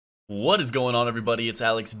What is going on, everybody? It's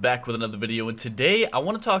Alex back with another video, and today I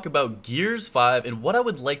want to talk about Gears 5 and what I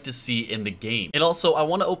would like to see in the game. And also, I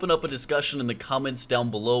want to open up a discussion in the comments down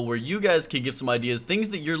below where you guys can give some ideas, things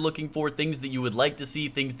that you're looking for, things that you would like to see,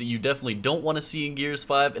 things that you definitely don't want to see in Gears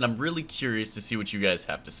 5, and I'm really curious to see what you guys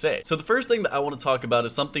have to say. So the first thing that I want to talk about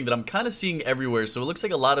is something that I'm kind of seeing everywhere, so it looks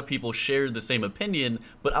like a lot of people share the same opinion,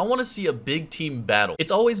 but I want to see a big team battle.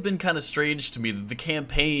 It's always been kind of strange to me that the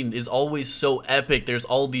campaign is always so epic. There's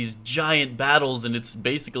all these giant battles and it's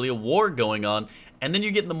basically a war going on, and then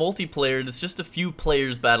you get in the multiplayer and it's just a few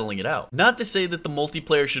players battling it out. Not to say that the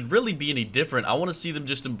multiplayer should really be any different. I want to see them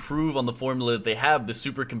just improve on the formula that they have, the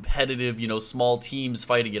super competitive, small teams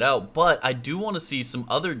fighting it out, but I do want to see some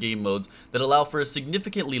other game modes that allow for a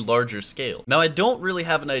significantly larger scale. Now, I don't really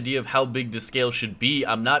have an idea of how big the scale should be.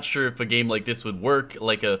 I'm not sure if a game like this would work,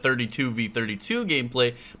 like a 32v32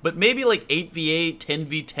 gameplay, but maybe like 8v8,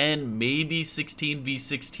 10v10, maybe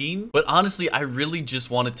 16v16. But honestly, I really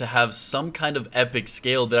just wanted to have some kind of epic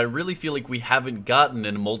scale that I really feel like we haven't gotten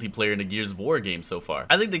in a multiplayer in a Gears of War game so far.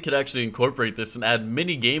 I think they could actually incorporate this and add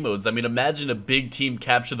mini game modes. I mean, imagine a big team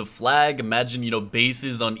capture the flag. Imagine,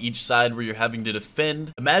 bases on each side where you're having to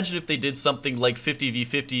defend. Imagine if they did something like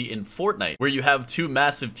 50v50 in Fortnite, where you have two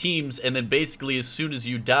massive teams and then basically as soon as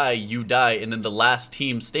you die, and then the last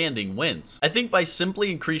team standing wins. I think by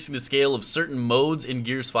simply increasing the scale of certain modes in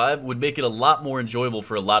Gears 5 would make it a lot more enjoyable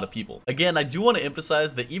for a lot of people. Again, I do want to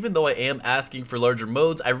emphasize that even though I am asking for larger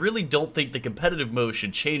modes, I really don't think the competitive mode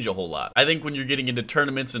should change a whole lot. I think when you're getting into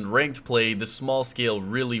tournaments and ranked play, the small scale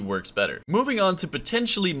really works better. Moving on to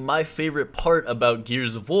potentially my favorite part about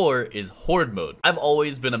Gears of War is Horde mode. I've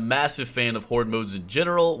always been a massive fan of Horde modes in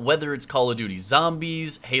general, whether it's Call of Duty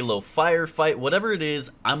Zombies, Halo Firefight, whatever it is,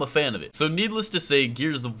 I'm a fan of it. So needless to say,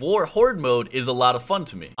 Gears of War Horde mode is a lot of fun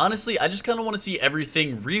to me. Honestly, I just kind of want to see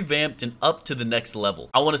everything revamped and up to the next level.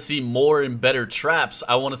 I want to see more and better traps.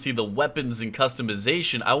 I want to see the weapons and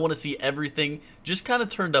customization. I want to see everything just kind of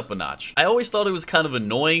turned up a notch. I always thought it was kind of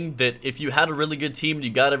annoying that if you had a really good team and you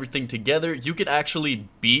got everything together, you could actually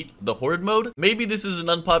beat the Horde mode. Maybe this is an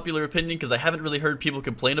unpopular opinion because I haven't really heard people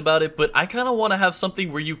complain about it, but I kind of want to have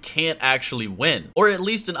something where you can't actually win, or at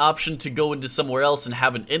least an option to go into somewhere else and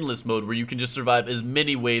have an endless mode where you can just survive as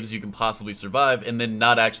many waves you can possibly survive and then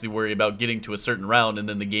not actually worry about getting to a certain round and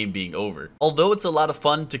then the game being over. Although it's a lot of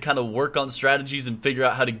fun to kind of work on strategies and figure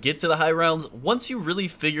out how to get to the high rounds, once you really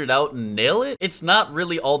figure it out and nail it, it's not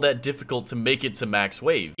really all that difficult to make it to max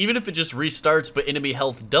wave. Even if it just restarts but enemy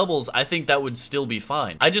health doubles, I think that would still be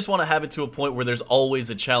fine. I just want to have it to a point where there's always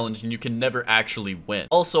a challenge and you can never actually win.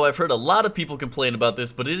 Also, I've heard a lot of people complain about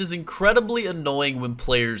this, but it is incredibly annoying when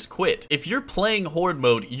players quit. If you're playing Horde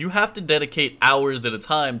mode, you have to dedicate hours at a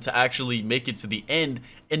time to actually make it to the end,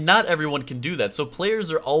 and not everyone can do that, so players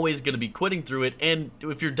are always going to be quitting through it, and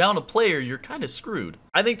if you're down a player, you're kind of screwed.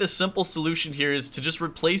 I think the simple solution here is to just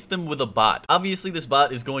replace them with a bot. Obviously, this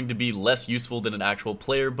bot is going to be less useful than an actual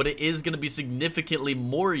player, but it is going to be significantly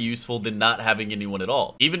more useful than not having anyone at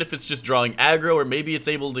all. Even if it's just drawing aggro, or maybe it's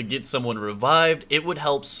able to get someone revived, it would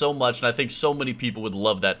help so much, and I think so many people would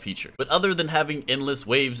love that feature. But other than having endless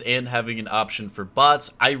waves and having an option for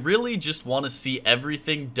bots, I really just want to see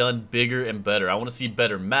everything done bigger and better. I want to see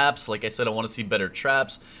better maps. Like I said, I want to see better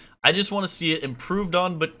traps. I just want to see it improved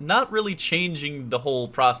on, but not really changing the whole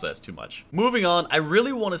process too much. Moving on, I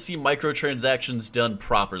really want to see microtransactions done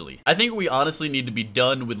properly. I think we honestly need to be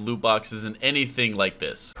done with loot boxes and anything like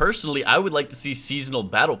this. Personally, I would like to see seasonal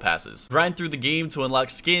battle passes. Grind through the game to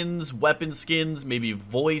unlock skins, weapon skins, maybe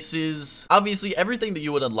voices. Obviously, everything that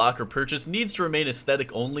you would unlock or purchase needs to remain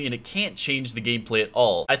aesthetic only, and it can't change the gameplay at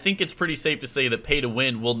all. I think it's pretty safe to say that pay to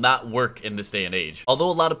win will not work in this day and age.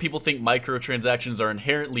 Although a lot of people think microtransactions are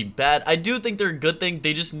inherently bad, I do think they're a good thing.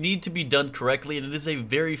 They just need to be done correctly, and it is a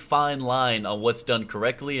very fine line on what's done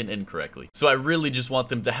correctly and incorrectly. So I really just want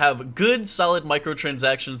them to have good, solid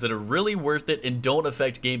microtransactions that are really worth it and don't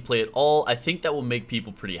affect gameplay at all. I think that will make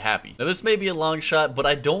people pretty happy. Now, this may be a long shot, but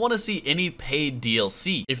I don't want to see any paid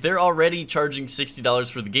DLC. If they're already charging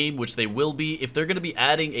 $60 for the game, which they will be, if they're going to be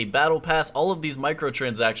adding a battle pass, all of these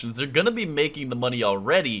microtransactions, they're going to be making the money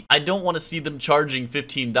already. I don't want to see them charging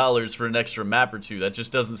 $15 for an extra map or two. That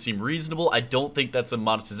just doesn't seem reasonable. I don't think that's a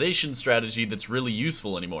monetization strategy that's really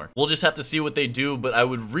useful anymore. We'll just have to see what they do, but I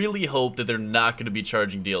would really hope that they're not going to be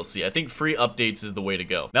charging DLC. I think free updates is the way to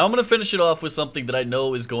go. Now I'm going to finish it off with something that I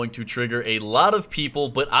know is going to trigger a lot of people,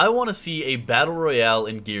 but I want to see a battle royale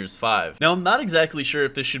in Gears 5. Now I'm not exactly sure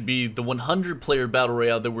if this should be the 100 player battle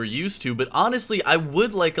royale that we're used to, but honestly I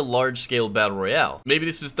would like a large scale battle royale. Maybe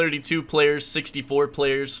this is 32 players, 64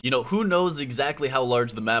 players, who knows exactly how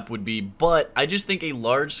large the map would be, but I just think a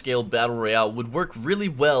large large-scale battle royale would work really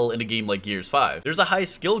well in a game like Gears 5. There's a high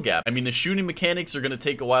skill gap. I mean, the shooting mechanics are going to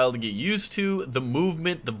take a while to get used to. The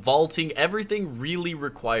movement, the vaulting, everything really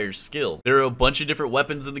requires skill. There are a bunch of different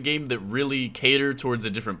weapons in the game that really cater towards a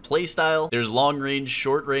different playstyle. There's long range,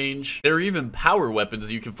 short range. There are even power weapons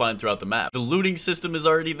you can find throughout the map. The looting system is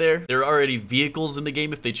already there. There are already vehicles in the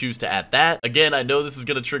game if they choose to add that. Again, I know this is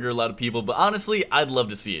going to trigger a lot of people, but honestly, I'd love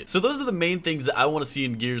to see it. So those are the main things that I want to see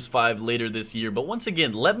in Gears 5 later this year. But once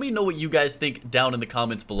again, let me know what you guys think down in the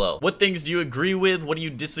comments below. What things do you agree with? What do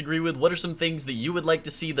you disagree with? What are some things that you would like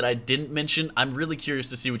to see that I didn't mention? I'm really curious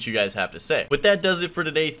to see what you guys have to say. But that does it for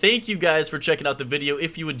today. Thank you guys for checking out the video.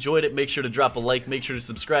 If you enjoyed it, make sure to drop a like, make sure to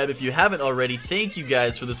subscribe if you haven't already. Thank you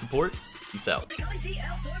guys for the support. Peace out.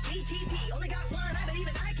 OfficialFTG, only got one eye, but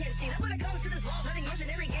even I can't see that when it comes to this vault-hunting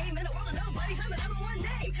mercenary game in a world of nobodies, I'm the #1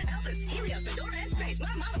 name. Elvis, Helios, Pandora, and Space.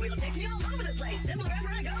 My motto wheel takes me all over the place. And wherever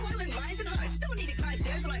I go, I win minds and hearts. Don't need to climb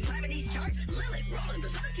stairs while I'm climbing these charts. Lilith, Roland,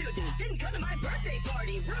 the other two dudes didn't come to my birthday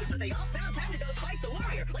party. Rude, but they all found time to go fight the war.